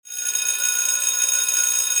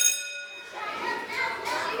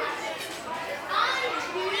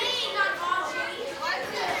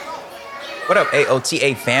What up,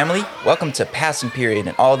 AOTA family? Welcome to Passing Period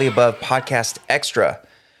and All the Above Podcast Extra.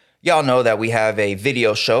 Y'all know that we have a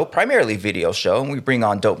video show, primarily video show, and we bring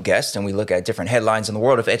on dope guests and we look at different headlines in the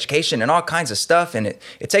world of education and all kinds of stuff. And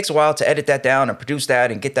it takes a while to edit that down and produce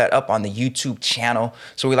that and get that up on the YouTube channel.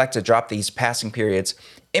 So we like to drop these passing periods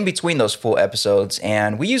in between those full episodes.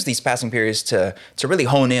 And we use these passing periods to really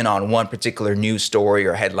hone in on one particular news story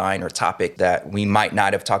or headline or topic that we might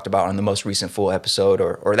not have talked about on the most recent full episode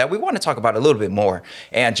or that we want to talk about a little bit more.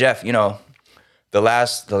 And Jeff, you know, the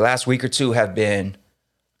last week or two have been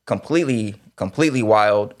completely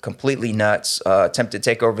wild, completely nuts, attempt to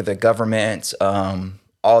take over the government,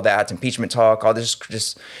 all that, impeachment talk, all this,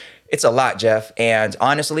 just, it's a lot, Jeff. And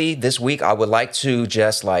honestly, this week I would like to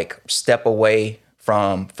just like step away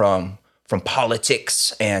from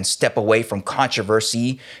politics and step away from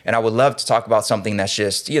controversy. And I would love to talk about something that's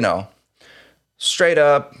just, you know, straight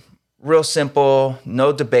up, real simple,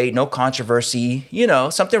 no debate, no controversy, you know,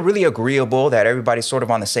 something really agreeable that everybody's sort of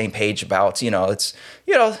on the same page about. You know, it's,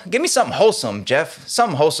 you know, give me something wholesome, Jeff,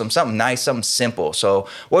 something wholesome, something nice, something simple. So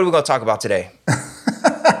what are we going to talk about today?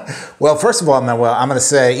 Well, first of all, Manuel, I'm going to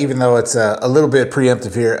say, even though it's a little bit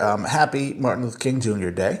preemptive here, happy Martin Luther King Jr.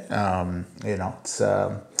 Day. You know, it's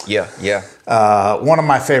one of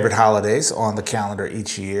my favorite holidays on the calendar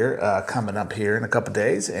each year, coming up here in a couple of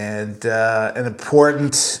days, and an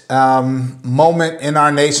important moment in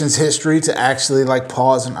our nation's history to actually like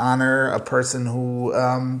pause and honor a person who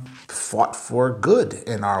fought for good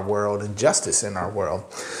in our world and justice in our world.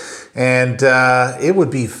 And it would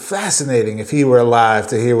be fascinating if he were alive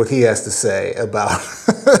to hear what he has to say about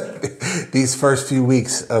these first few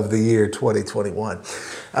weeks of the year 2021.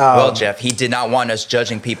 Well, Jeff, he did not want us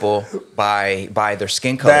judging people by their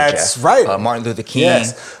skin color. That's Jeff. right. Martin Luther King,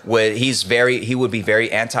 yes. He would be very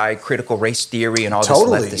anti-critical race theory and all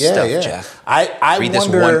totally. this leftist stuff, Jeff. I read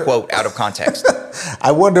wonder, this one quote out of context.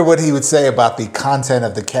 I wonder what he would say about the content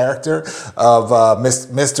of the character of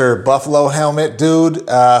Mr. Buffalo Helmet dude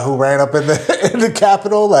who ran up in the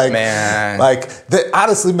Capitol. Like, man,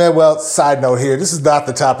 honestly, Manuel. Side note here: this is not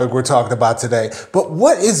the topic we're talking about today. But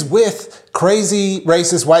what is with crazy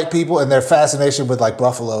racist white people and their fascination with like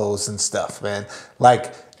buffaloes and stuff, man?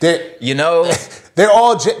 Like they literally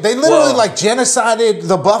like genocided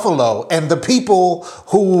the buffalo and the people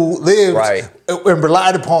who lived and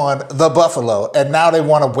relied upon the buffalo, and now they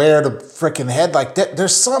want to wear the freaking head like that.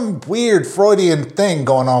 There's some weird Freudian thing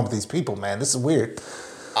going on with these people, man. This is weird.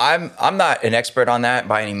 I'm not an expert on that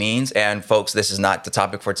by any means, and folks, this is not the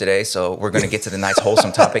topic for today, so we're going to get to the nice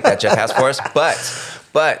wholesome topic that Jeff has for us.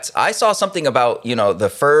 But I saw something about, you know, the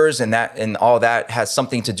furs and that and all that has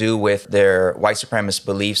something to do with their white supremacist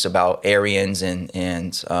beliefs about Aryans and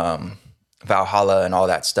Valhalla and all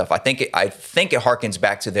that stuff. I think it harkens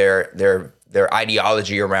back to their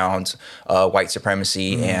ideology around white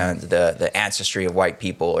supremacy and the ancestry of white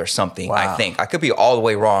people or something. Wow. I think I could be all the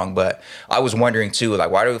way wrong, but I was wondering too,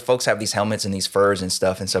 like, why do folks have these helmets and these furs and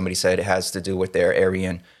stuff? And somebody said it has to do with their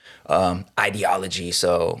Aryan ideology.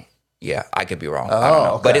 So yeah, I could be wrong. I don't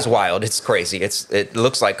know, but it's wild. It's crazy. It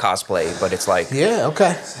looks like cosplay, but it's like, yeah,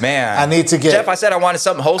 okay, man. I need to get Jeff. I said I wanted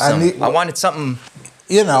something wholesome. I wanted something,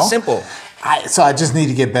 you know, simple. So I just need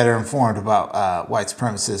to get better informed about white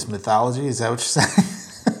supremacist mythology. Is that what you're saying?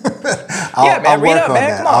 I'll read work up, on man.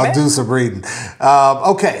 that. Come on, I'll do some reading.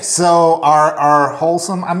 Okay, so our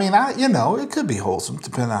wholesome. I mean, it could be wholesome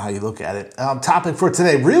depending on how you look at it. Topic for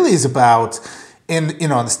today really is about in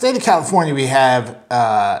the state of California we have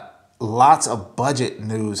lots of budget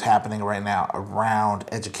news happening right now around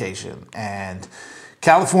education. And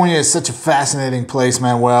California is such a fascinating place,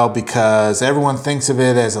 Manuel, because everyone thinks of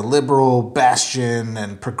it as a liberal bastion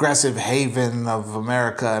and progressive haven of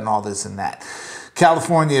America and all this and that.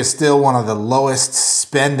 California is still one of the lowest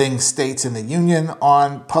spending states in the union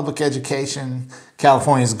on public education.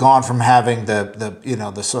 California's gone from having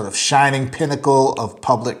the sort of shining pinnacle of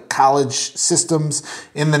public college systems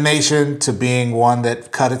in the nation to being one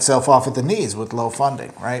that cut itself off at the knees with low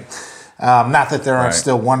funding, right? Not that there aren't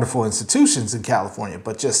still wonderful institutions in California,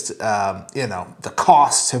 but just, the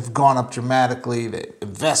costs have gone up dramatically, the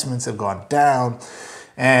investments have gone down,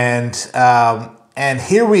 and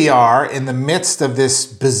here we are in the midst of this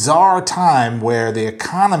bizarre time where the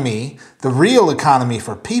economy, the real economy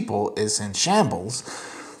for people, is in shambles.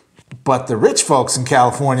 But the rich folks in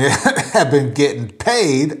California have been getting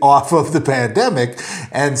paid off of the pandemic.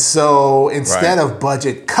 And so instead of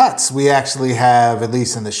budget cuts, we actually have, at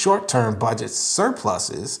least in the short term, budget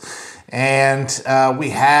surpluses. And we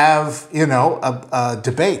have, a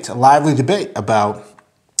lively debate about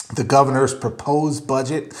the governor's proposed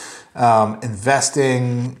budget,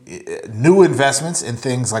 investing new investments in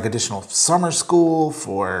things like additional summer school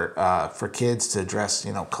for kids to address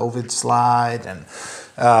COVID slide, and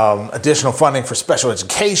additional funding for special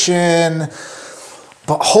education.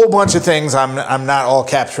 A whole bunch of things I'm not all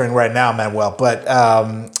capturing right now, Manuel. But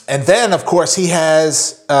and then of course he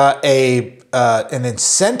has an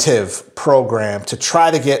incentive program to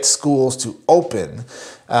try to get schools to open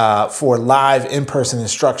for live in-person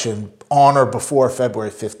instruction on or before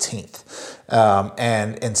February 15th,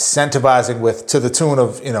 and incentivizing to the tune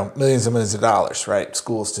of millions and millions of dollars, right?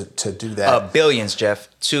 Schools to do that. Billions, Jeff.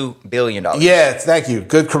 $2 billion. Yeah, thank you.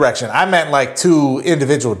 Good correction. I meant like 2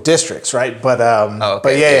 individual districts, right? But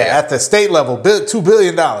but yeah, at the state level, $2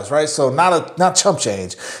 billion, right? So not chump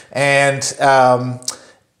change, and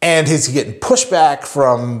he's getting pushback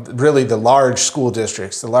from really the larger school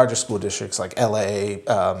districts like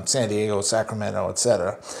LA, San Diego, Sacramento, et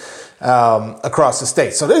cetera, across the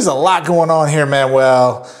state. So there's a lot going on here,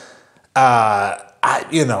 Manuel.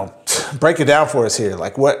 Break it down for us here.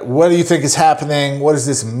 Like, what do you think is happening? What does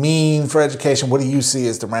this mean for education? What do you see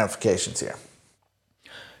as the ramifications here?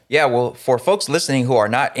 Yeah, well, for folks listening who are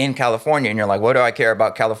not in California and you're like, what do I care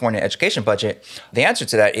about California education budget? The answer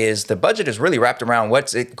to that is the budget is really wrapped around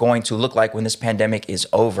what's it going to look like when this pandemic is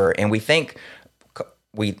over. And we think,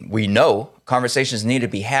 we know conversations need to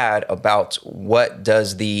be had about what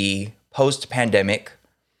does the post-pandemic,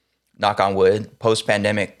 knock on wood,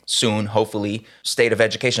 post-pandemic soon, hopefully, state of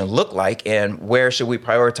education look like, and where should we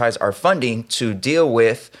prioritize our funding to deal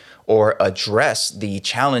with or address the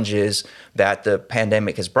challenges that the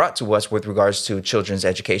pandemic has brought to us with regards to children's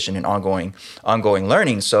education and ongoing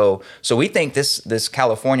learning. So we think this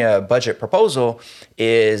California budget proposal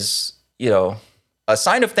is, a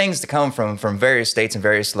sign of things to come from various states and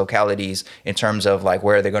various localities in terms of like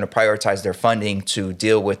where they're going to prioritize their funding to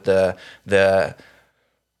deal with the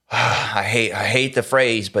I hate the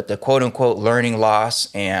phrase, but the quote unquote learning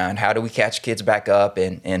loss, and how do we catch kids back up,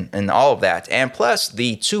 and all of that. And plus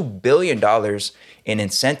the $2 billion in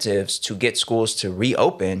incentives to get schools to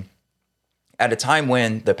reopen at a time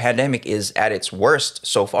when the pandemic is at its worst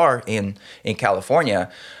so far in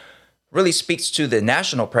California really speaks to the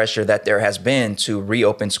national pressure that there has been to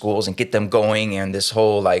reopen schools and get them going. And this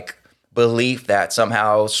whole belief that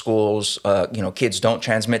somehow schools, kids don't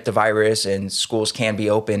transmit the virus and schools can be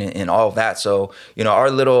open and all of that. So,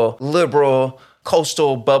 our little liberal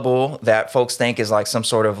coastal bubble that folks think is like some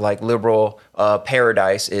sort of liberal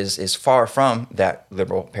paradise is far from that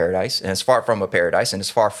liberal paradise, and it's far from a paradise, and it's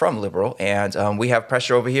far from liberal. And we have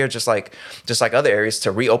pressure over here, just like other areas,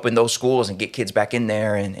 to reopen those schools and get kids back in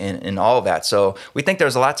there and all of that. So we think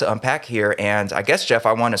there's a lot to unpack here. And I guess, Jeff,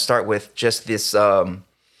 I want to start with just this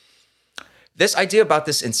idea about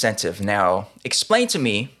this incentive. Now, explain to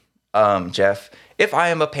me, Jeff, if I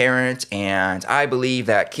am a parent and I believe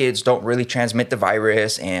that kids don't really transmit the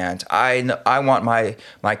virus and I want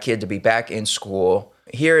my kid to be back in school,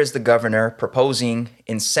 here is the governor proposing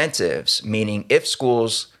incentives, meaning if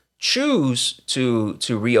schools choose to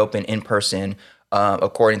reopen in person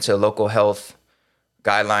according to local health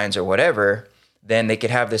guidelines or whatever, then they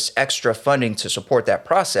could have this extra funding to support that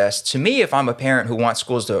process. To me, if I'm a parent who wants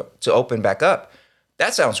schools to open back up,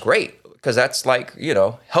 that sounds great, because that's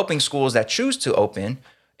helping schools that choose to open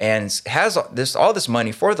and has all this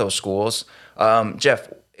money for those schools.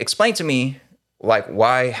 Jeff, explain to me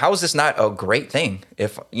how is this not a great thing?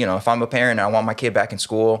 If I'm a parent and I want my kid back in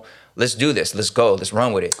school, let's do this. Let's go. Let's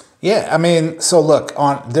run with it. Yeah, I mean, so look,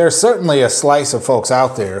 there's certainly a slice of folks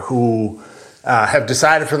out there who have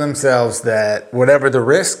decided for themselves that whatever the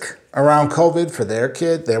risk around COVID for their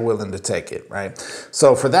kid, they're willing to take it, right?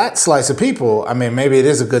 So for that slice of people, I mean, maybe it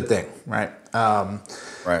is a good thing, right?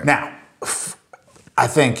 Right. Now, I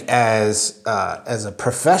think as a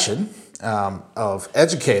profession of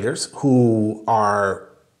educators who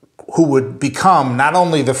would become not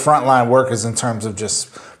only the frontline workers in terms of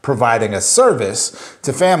just providing a service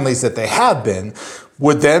to families that they have been,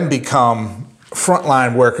 would then become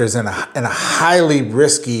frontline workers in a highly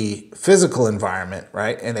risky physical environment,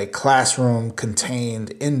 right? In a classroom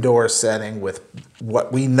contained indoor setting with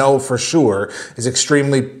what we know for sure is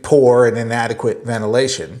extremely poor and inadequate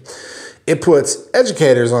ventilation. It puts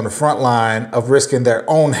educators on the front line of risking their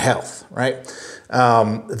own health, right?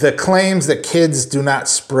 The claims that kids do not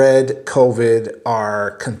spread COVID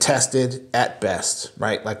are contested at best,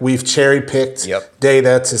 right? Like, we've cherry picked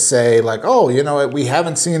data to say we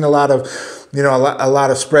haven't seen a lot of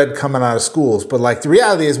spread coming out of schools. But the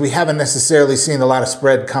reality is we haven't necessarily seen a lot of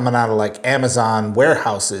spread coming out of Amazon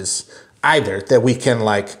warehouses either that we can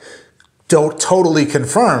don't totally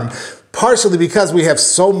confirm. partially because we have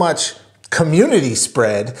so much community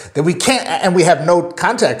spread that we can't, and we have no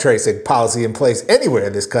contact tracing policy in place anywhere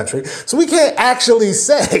in this country. So we can't actually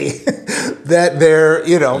say that they're,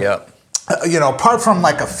 apart from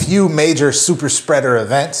like a few major super spreader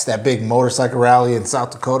events, that big motorcycle rally in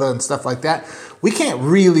South Dakota and stuff like that, we can't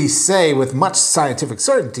really say with much scientific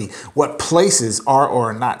certainty what places are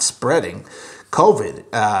or are not spreading COVID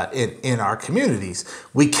in our communities.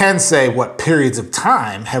 We can say what periods of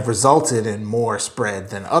time have resulted in more spread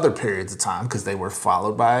than other periods of time because they were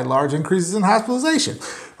followed by large increases in hospitalization,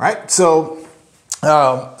 right? So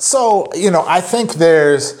I think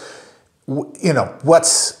there's,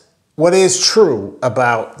 what is true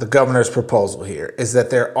about the governor's proposal here is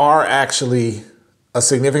that there are actually a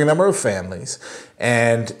significant number of families,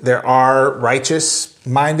 and there are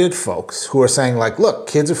righteous-minded folks who are saying, like, look,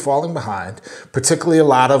 kids are falling behind, particularly a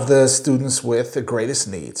lot of the students with the greatest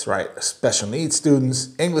needs, right? Special needs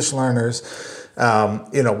students, English learners,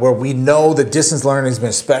 where we know that distance learning has been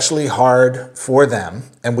especially hard for them,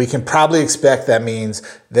 and we can probably expect that means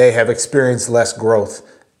they have experienced less growth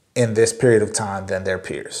in this period of time than their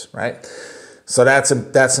peers, right? So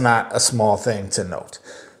that's not a small thing to note.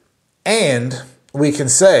 And we can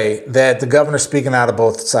say that the governor's speaking out of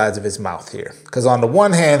both sides of his mouth here. Because on the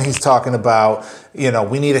one hand, he's talking about,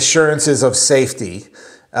 we need assurances of safety.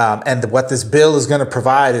 And what this bill is going to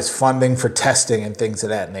provide is funding for testing and things of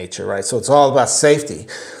that nature, right? So it's all about safety.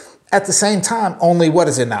 At the same time, only, what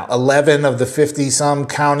is it now? 11 of the 50-some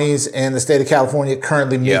counties in the state of California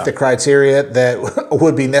currently meet the criteria that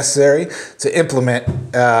would be necessary to implement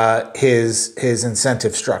his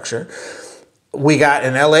incentive structure. We got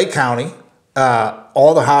in LA County,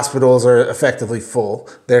 all the hospitals are effectively full.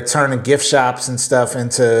 They're turning gift shops and stuff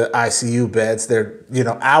into ICU beds. They're,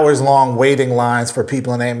 hours-long waiting lines for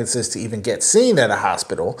people in ambulances to even get seen at a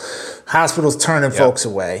hospital. Hospitals turning folks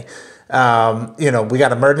away. We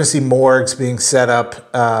got emergency morgues being set up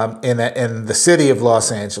in the city of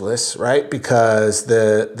Los Angeles, right? Because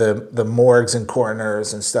the morgues and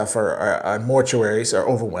coroners and stuff are mortuaries are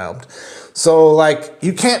overwhelmed. So, like,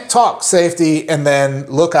 you can't talk safety and then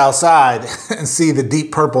look outside and see the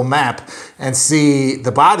deep purple map and see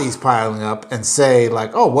the bodies piling up and say,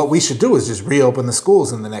 like, oh, what we should do is just reopen the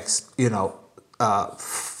schools in the next,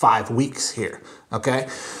 5 weeks here, okay?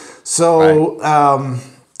 So, right.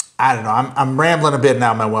 I don't know. I'm rambling a bit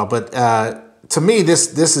now, Manuel, but to me,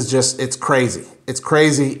 this is just, it's crazy. It's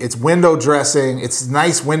crazy. It's window dressing. It's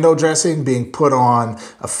nice window dressing being put on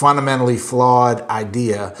a fundamentally flawed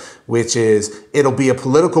idea, which is it'll be a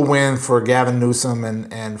political win for Gavin Newsom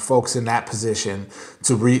and folks in that position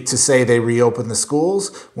to say they reopen the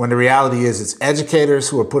schools, when the reality is it's educators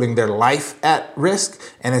who are putting their life at risk,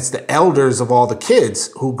 and it's the elders of all the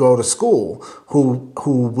kids who go to school who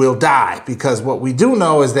will die. Because what we do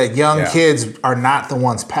know is that young kids are not the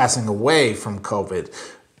ones passing away from COVID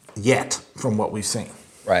yet, from what we've seen.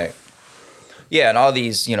 Right. Yeah, and all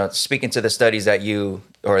these, speaking to the studies that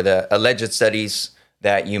or the alleged studies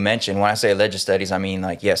that you mentioned, when I say alleged studies, I mean,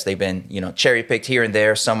 like, yes, they've been, cherry picked here and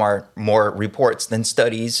there. Some are more reports than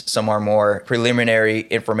studies. Some are more preliminary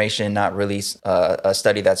information, not really a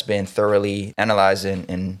study that's been thoroughly analyzed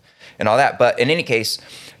and all that. But in any case,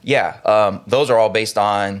 those are all based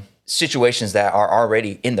on situations that are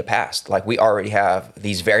already in the past. Like, we already have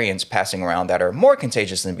these variants passing around that are more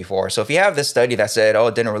contagious than before. So if you have this study that said,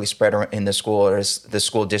 it didn't really spread in the school or the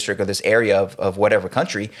school district or this area of whatever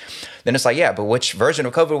country, then it's like, but which version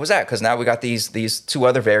of COVID was that? Because now we got these two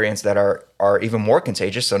other variants that are even more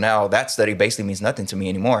contagious. So now that study basically means nothing to me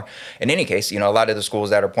anymore. In any case, a lot of the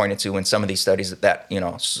schools that are pointed to in some of these studies that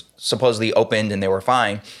supposedly opened and they were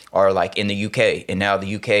fine are like in the UK. And now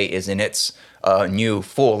the UK is in its new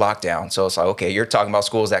full lockdown. So it's like, okay, you're talking about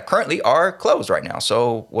schools that currently are closed right now.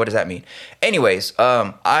 So what does that mean? Anyways,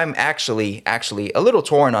 I'm actually a little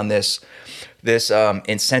torn on this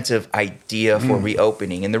incentive idea for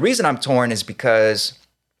reopening. And the reason I'm torn is because,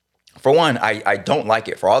 for one, I don't like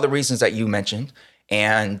it for all the reasons that you mentioned.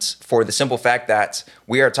 And for the simple fact that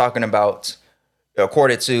we are talking about,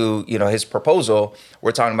 according to his proposal,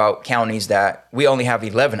 we're talking about counties that we only have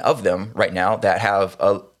 11 of them right now that have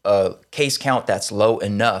a case count that's low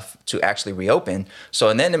enough to actually reopen. So,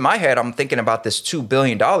 and then in my head, I'm thinking about this $2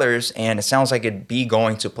 billion, and it sounds like it'd be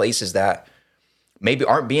going to places that maybe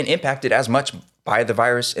aren't being impacted as much by the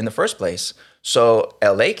virus in the first place. So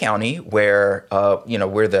LA County, where,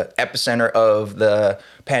 we're the epicenter of the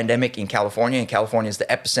pandemic in California, and California is the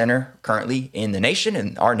epicenter currently in the nation,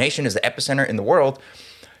 and our nation is the epicenter in the world.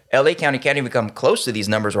 LA County can't even come close to these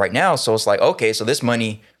numbers right now. So it's like, okay, so this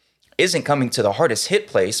money isn't coming to the hardest hit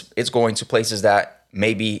place. It's going to places that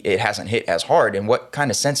maybe it hasn't hit as hard. And what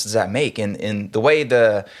kind of sense does that make? In the way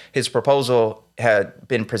his proposal had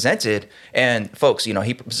been presented, and folks,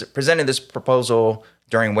 he presented this proposal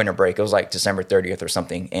during winter break. It was like December 30th or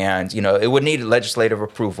something. And, it would need legislative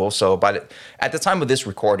approval. So at the time of this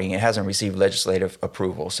recording, it hasn't received legislative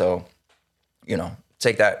approval. So,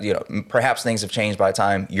 take that, perhaps things have changed by the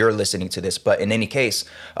time you're listening to this. But in any case,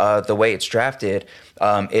 the way it's drafted,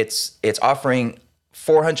 it's offering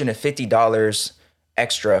 $450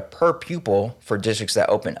 extra per pupil for districts that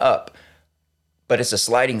open up. But it's a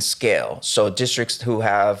sliding scale. So districts who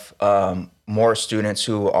have more students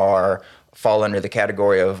who fall under the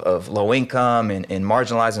category of low income and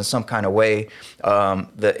marginalized in some kind of way,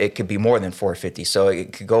 it could be more than $450. So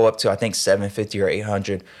it could go up to, I think, $750 or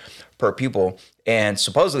 $800 per pupil. And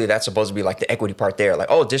supposedly that's supposed to be like the equity part there. Like,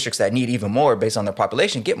 oh, districts that need even more based on their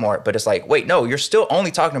population get more. But it's like, wait, no, you're still only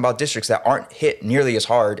talking about districts that aren't hit nearly as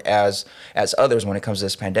hard as others when it comes to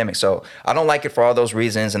this pandemic. So I don't like it for all those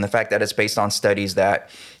reasons. And the fact that it's based on studies that,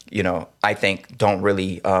 I think don't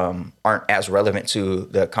really aren't as relevant to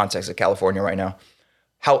the context of California right now.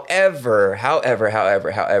 However,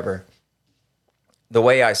 the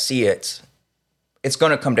way I see it, it's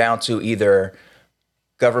going to come down to either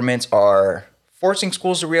governments are forcing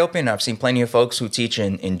schools to reopen. I've seen plenty of folks who teach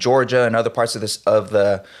in Georgia and other parts of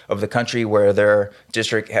the country where their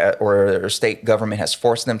district or their state government has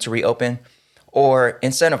forced them to reopen, or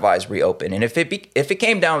incentivize reopen. And if it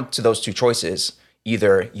came down to those two choices,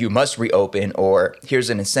 either you must reopen or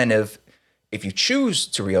here's an incentive if you choose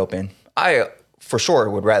to reopen, I for sure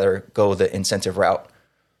would rather go the incentive route.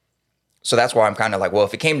 So that's why I'm kind of like, well,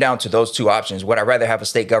 if it came down to those two options, would I rather have a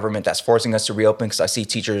state government that's forcing us to reopen? Because I see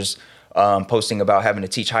teachers posting about having to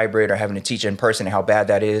teach hybrid or having to teach in person and how bad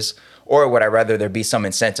that is. Or would I rather there be some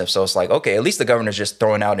incentive? So it's like, okay, at least the governor's just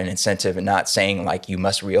throwing out an incentive and not saying like you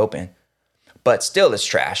must reopen. But still it's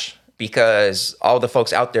trash, because all the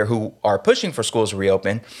folks out there who are pushing for schools to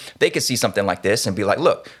reopen, they could see something like this and be like,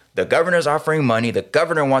 look, the governor's offering money. The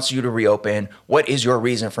governor wants you to reopen. What is your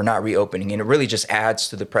reason for not reopening? And it really just adds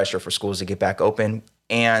to the pressure for schools to get back open.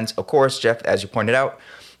 And of course, Jeff, as you pointed out,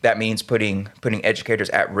 that means putting educators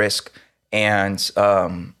at risk. And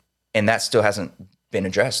that still hasn't been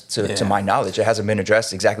addressed to my knowledge. It hasn't been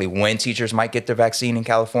addressed exactly when teachers might get the vaccine in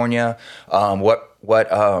California.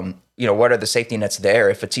 What are the safety nets there?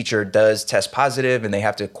 If a teacher does test positive and they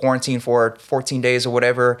have to quarantine for 14 days or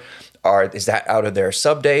whatever, is that out of their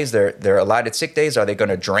sub days, their allotted sick days? Are they going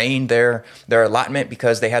to drain their allotment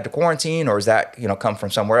because they had to quarantine, or is that come from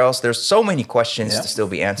somewhere else? There's so many questions to still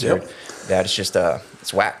be answered that it's just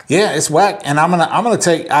it's whack. Yeah, it's whack. And I'm gonna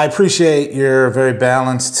take. I appreciate your very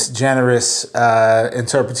balanced, generous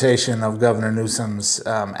interpretation of Governor Newsom's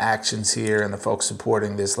actions here and the folks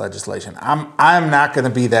supporting this legislation. I'm not going to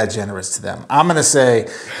be that generous to them. I'm going to say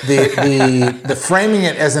the framing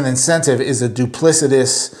it as an incentive is a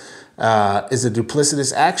duplicitous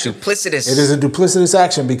action. Duplicitous. It is a duplicitous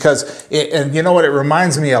action because and you know what it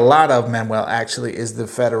reminds me a lot of, Manuel, actually, is the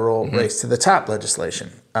federal race to the top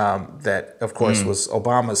legislation that, of course, was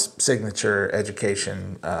Obama's signature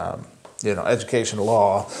education law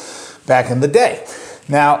back in the day.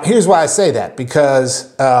 Now, here's why I say that,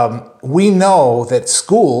 because we know that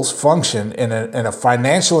schools function in a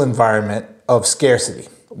financial environment of scarcity,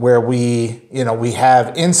 where we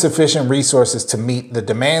have insufficient resources to meet the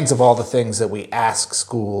demands of all the things that we ask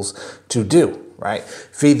schools to do, right?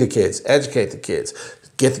 Feed the kids, educate the kids,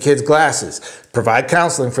 get the kids glasses, provide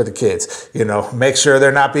counseling for the kids, make sure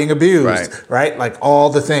they're not being abused, right? Like all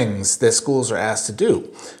the things that schools are asked to do,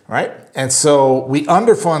 right? And so we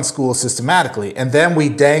underfund schools systematically, and then we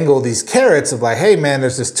dangle these carrots of like, hey man,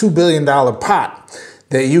 there's this $2 billion pot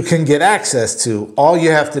that you can get access to. All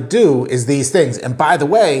you have to do is these things. And by the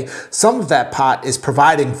way, some of that pot is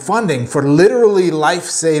providing funding for literally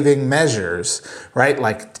life-saving measures, right?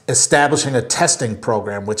 Like establishing a testing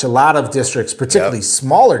program, which a lot of districts, particularly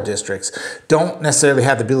smaller districts, don't necessarily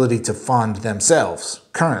have the ability to fund themselves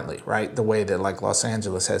currently, right? The way that like Los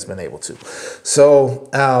Angeles has been able to. So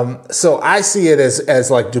I see it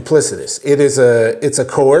as like duplicitous. It's a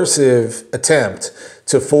coercive attempt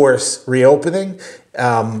to force reopening,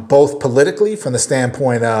 both politically from the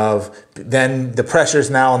standpoint of then the pressure's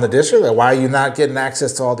now on the district, like why are you not getting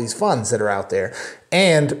access to all these funds that are out there?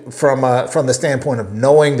 And from the standpoint of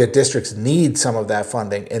knowing that districts need some of that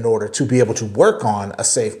funding in order to be able to work on a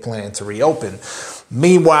safe plan to reopen.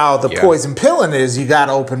 Meanwhile, the Yeah. poison pilling is you got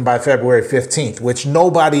to open by February 15th, which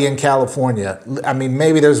nobody in California, I mean,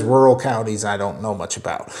 maybe there's rural counties I don't know much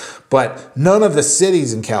about, but none of the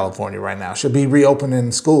cities in California right now should be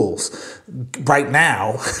reopening schools right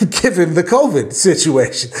now, given the COVID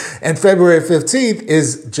situation. And February 15th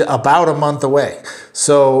is about a month away.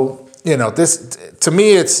 So, this, to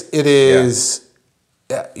me, it is.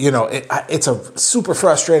 It's a super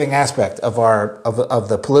frustrating aspect of of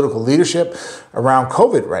the political leadership around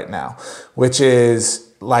COVID right now, which is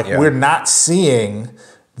we're not seeing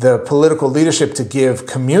the political leadership to give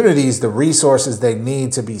communities the resources they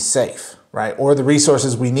need to be safe, right? Or the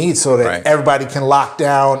resources we need so that everybody can lock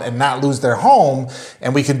down and not lose their home.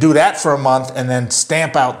 And we can do that for a month and then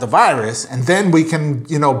stamp out the virus. And then we can,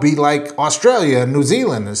 be like Australia and New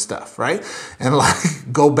Zealand and stuff, right? And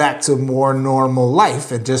go back to more normal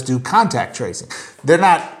life and just do contact tracing. They're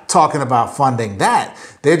not talking about funding that.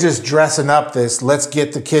 They're just dressing up this, let's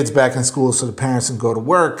get the kids back in school so the parents can go to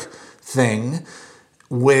work thing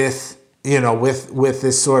with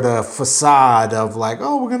this sort of facade of we're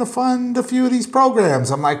going to fund a few of these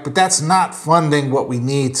programs. I'm like, but that's not funding what we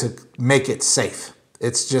need to make it safe.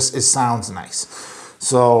 It's just, it sounds nice.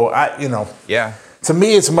 So to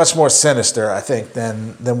me, it's much more sinister, I think,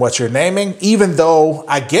 than what you're naming, even though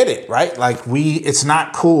I get it, right? It's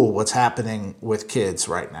not cool what's happening with kids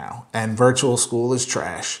right now. And virtual school is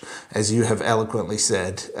trash, as you have eloquently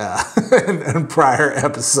said in prior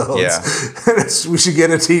episodes. Yeah. We should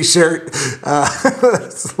get a t-shirt.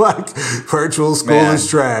 It's like, virtual school is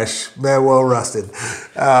trash. Man, well rusted.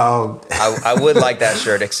 I would like that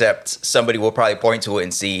shirt, except somebody will probably point to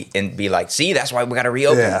it and be like, see, that's why we got to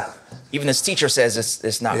reopen. Yeah. Even this teacher says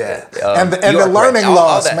it's not good. And the learning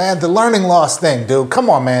loss, man. The learning loss thing, dude. Come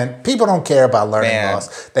on, man. People don't care about learning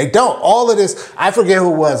loss. They don't. All of this, I forget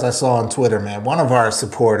who it was I saw on Twitter, man. One of our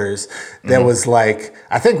supporters that was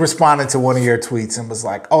I think responded to one of your tweets and was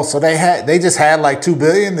like, oh, so they just had $2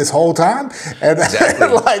 billion this whole time? And exactly.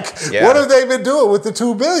 What have they been doing with the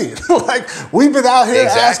 $2 billion? We've been out here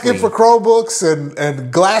asking for Chromebooks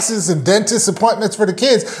and glasses and dentist appointments for the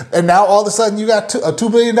kids. And now all of a sudden you got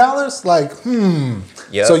 $2 billion?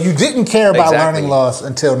 Yep. So you didn't care about learning loss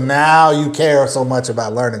until now you care so much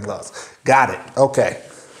about learning loss. Got it. Okay.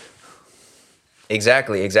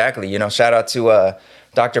 Exactly. Shout out to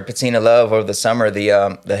Dr. Patina Love over the summer,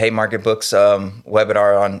 the Haymarket Books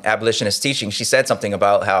webinar on abolitionist teaching. She said something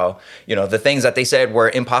about how, the things that they said were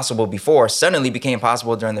impossible before suddenly became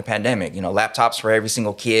possible during the pandemic. Laptops for every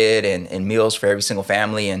single kid and meals for every single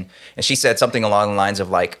family. And she said something along the lines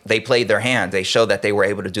of they played their hand. They showed that they were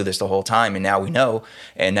able to do this the whole time. And now we know.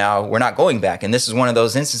 And now we're not going back. And this is one of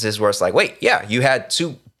those instances where it's wait, yeah, you had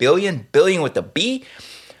 $2 billion with a B,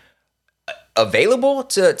 available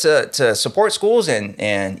to support schools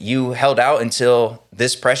and you held out until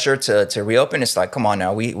this pressure to reopen. It's come on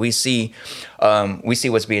now, we see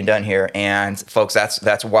what's being done here, and folks,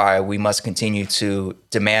 that's why we must continue to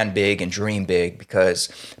demand big and dream big, because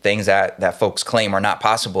things that folks claim are not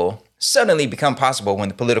possible suddenly become possible when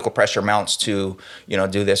the political pressure mounts to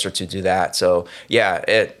do this or to do that. So yeah,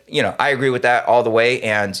 I agree with that all the way.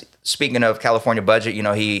 And speaking of California budget,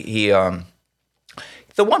 he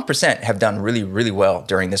the 1% have done really, really well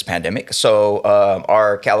during this pandemic. So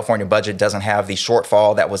our California budget doesn't have the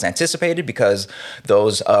shortfall that was anticipated, because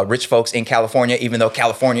those rich folks in California, even though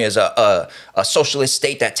California is a socialist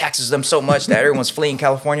state that taxes them so much that everyone's fleeing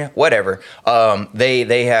California, whatever,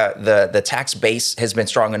 they have the tax base has been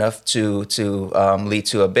strong enough to lead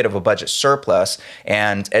to a bit of a budget surplus.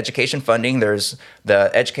 And education funding,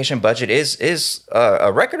 the education budget is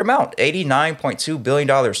a record amount, $89.2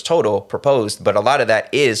 billion total proposed, but a lot of that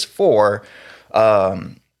is for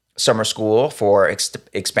summer school, for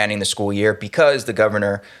expanding the school year, because the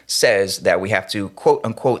governor says that we have to, quote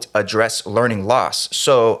unquote, address learning loss.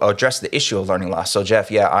 So address the issue of learning loss. So Jeff,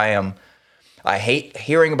 yeah, I hate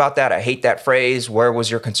hearing about that. I hate that phrase. Where was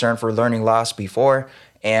your concern for learning loss before?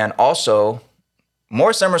 And also,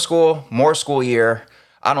 more summer school, more school year.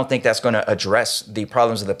 I don't think that's going to address the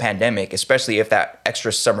problems of the pandemic, especially if that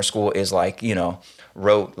extra summer school is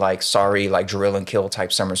wrote sorry, drill and kill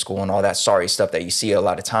type summer school and all that sorry stuff that you see a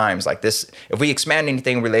lot of times. This, if we expand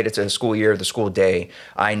anything related to the school year, the school day,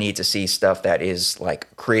 I need to see stuff that is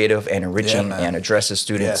creative and enriching and addresses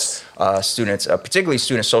students, particularly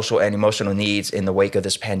students' social and emotional needs in the wake of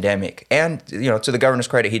this pandemic. And, to the governor's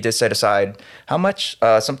credit, he did set aside how much?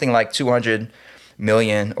 Something like $200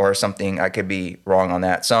 million or something. I could be wrong on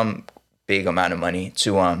that. Some big amount of money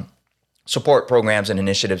to support programs and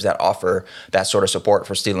initiatives that offer that sort of support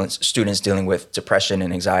for students dealing with depression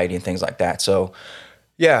and anxiety and things like that. So,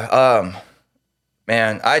 yeah,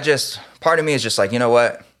 Man, part of me is just like, you know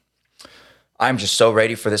what? I'm just so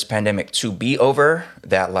ready for this pandemic to be over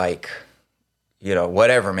that, like,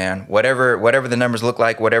 whatever, man, whatever the numbers look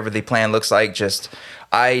like, whatever the plan looks like,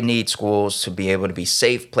 I need schools to be able to be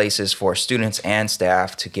safe places for students and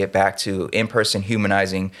staff to get back to in-person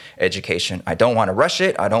humanizing education. I don't want to rush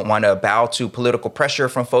it. I don't want to bow to political pressure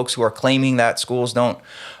from folks who are claiming that schools don't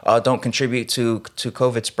contribute to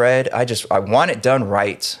COVID spread. I want it done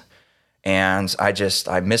right. And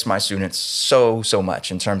I miss my students so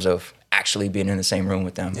much in terms of actually being in the same room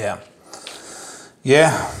with them.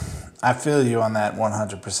 Yeah. I feel you on that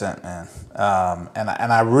 100%, man.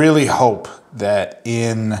 And I really hope that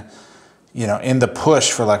in the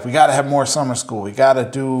push for, like, we got to have more summer school, we got to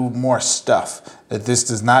do more stuff, that this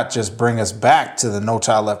does not just bring us back to the No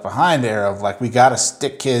Child Left Behind era of, like, we got to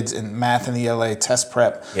stick kids in math and ELA test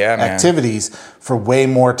prep activities for way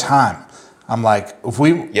more time. I'm like, if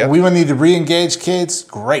we would need to re-engage kids,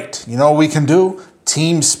 great. You know what we can do?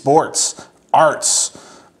 Team sports, arts,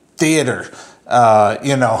 theater,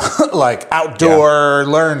 like outdoor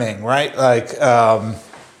learning, right? Like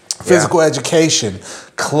physical education,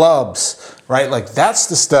 clubs, right? Like, that's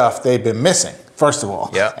the stuff they've been missing, first of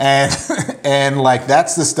all. Yeah. And like,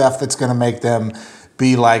 that's the stuff that's going to make them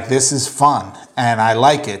be like, this is fun and I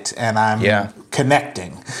like it and I'm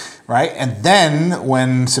connecting. Right. And then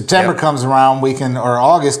when September comes around, or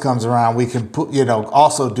August comes around, we can put,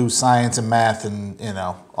 also do science and math and,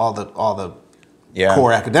 all the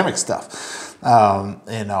core academic stuff. I'm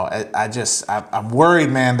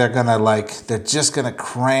worried, man, they're just going to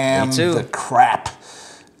cram the crap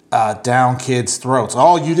down kids' throats.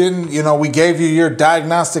 Oh, you didn't, we gave you your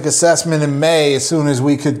diagnostic assessment in May as soon as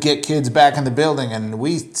we could get kids back in the building, and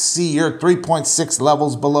we see your 3.6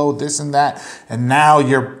 levels below this and that, and now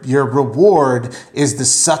your reward is the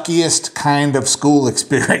suckiest kind of school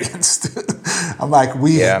experience. I'm like,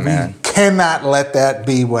 we cannot let that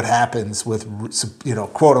be what happens with,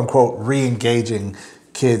 quote unquote, re-engaging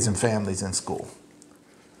kids and families in school.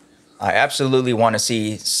 I absolutely want to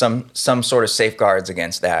see some sort of safeguards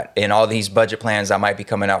against that in all these budget plans that might be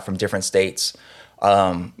coming out from different states.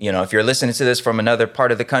 If you're listening to this from another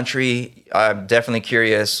part of the country, I'm definitely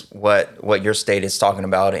curious what your state is talking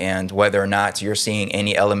about and whether or not you're seeing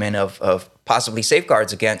any element of possibly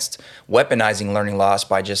safeguards against weaponizing learning loss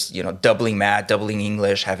by just, doubling math, doubling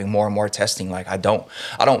English, having more and more testing. Like, I don't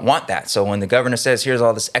want that. So when the governor says, here's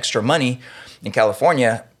all this extra money in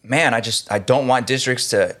California, man, I don't want districts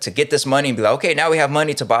to get this money and be like, okay, now we have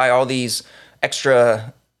money to buy all these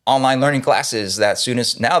extra online learning classes that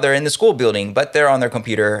students, now they're in the school building, but they're on their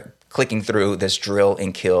computer clicking through this drill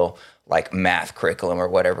and kill, like, math curriculum or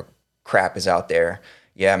whatever crap is out there.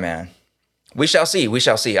 Yeah, man. We shall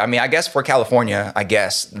see. I mean, I guess for California,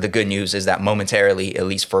 the good news is that momentarily, at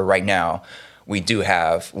least for right now, we do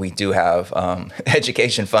have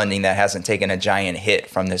education funding that hasn't taken a giant hit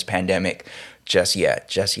from this pandemic just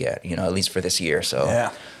yet, at least for this year. So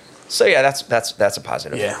that's a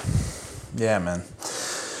positive. Yeah, man.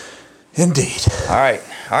 Indeed. All right,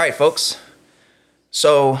 folks.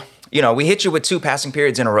 So, we hit you with 2 passing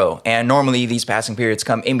periods in a row, and normally these passing periods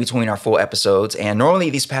come in between our full episodes, and normally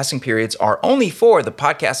these passing periods are only for the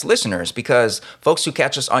podcast listeners, because folks who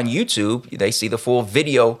catch us on YouTube, they see the full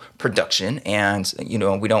video production, and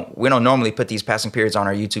we don't normally put these passing periods on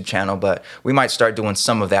our YouTube channel, but we might start doing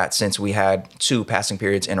some of that since we had 2 passing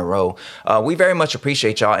periods in a row. We very much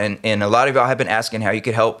appreciate y'all, and a lot of y'all have been asking how you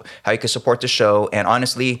could help, how you could support the show, and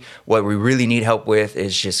honestly, what we really need help with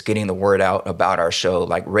is just getting the word out about our show.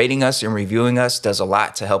 Like, rating us and reviewing us does a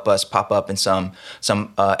lot to help us pop up in some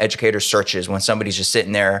educator searches when somebody's just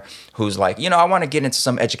sitting there who's like, I want to get into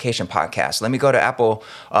some education podcast. Let me go to Apple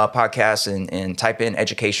Podcasts and type in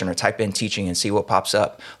education or type in teaching and see what pops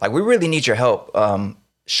up. Like, we really need your help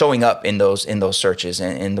showing up in those searches,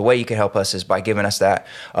 and the way you can help us is by giving us that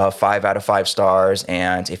 5 out of 5 stars,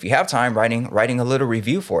 and if you have time, writing a little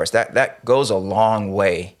review for us. That goes a long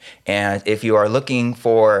way. And if you are looking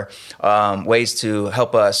for ways to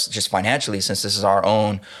help us just financially, since this is our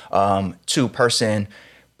own 2-person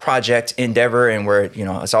project endeavor, and we're,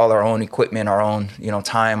 it's all our own equipment, our own,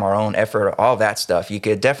 time, our own effort, all that stuff, you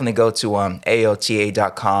could definitely go to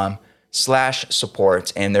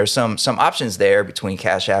aota.com/support, and there's some options there between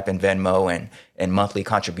Cash App and Venmo and monthly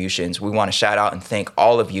contributions. We want to shout out and thank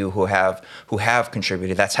all of you who have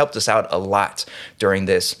contributed. That's helped us out a lot during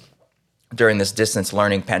this during this distance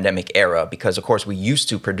learning pandemic era, because of course we used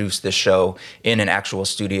to produce this show in an actual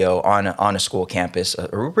studio on a school campus, a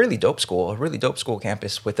really dope school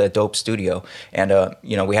campus with a dope studio. And,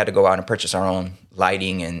 we had to go out and purchase our own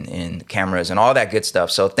lighting and cameras and all that good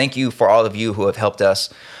stuff. So thank you for all of you who have helped us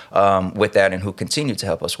with that and who continue to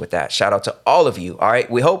help us with that. Shout out to all of you. All right.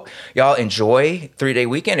 We hope y'all enjoy 3-day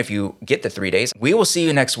weekend. If you get the 3 days, we will see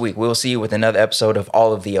you next week. We will see you with another episode of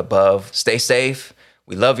All of the Above. Stay safe.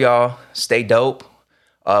 We love y'all. Stay dope.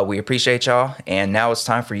 We appreciate y'all. And now it's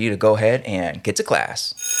time for you to go ahead and get to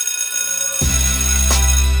class.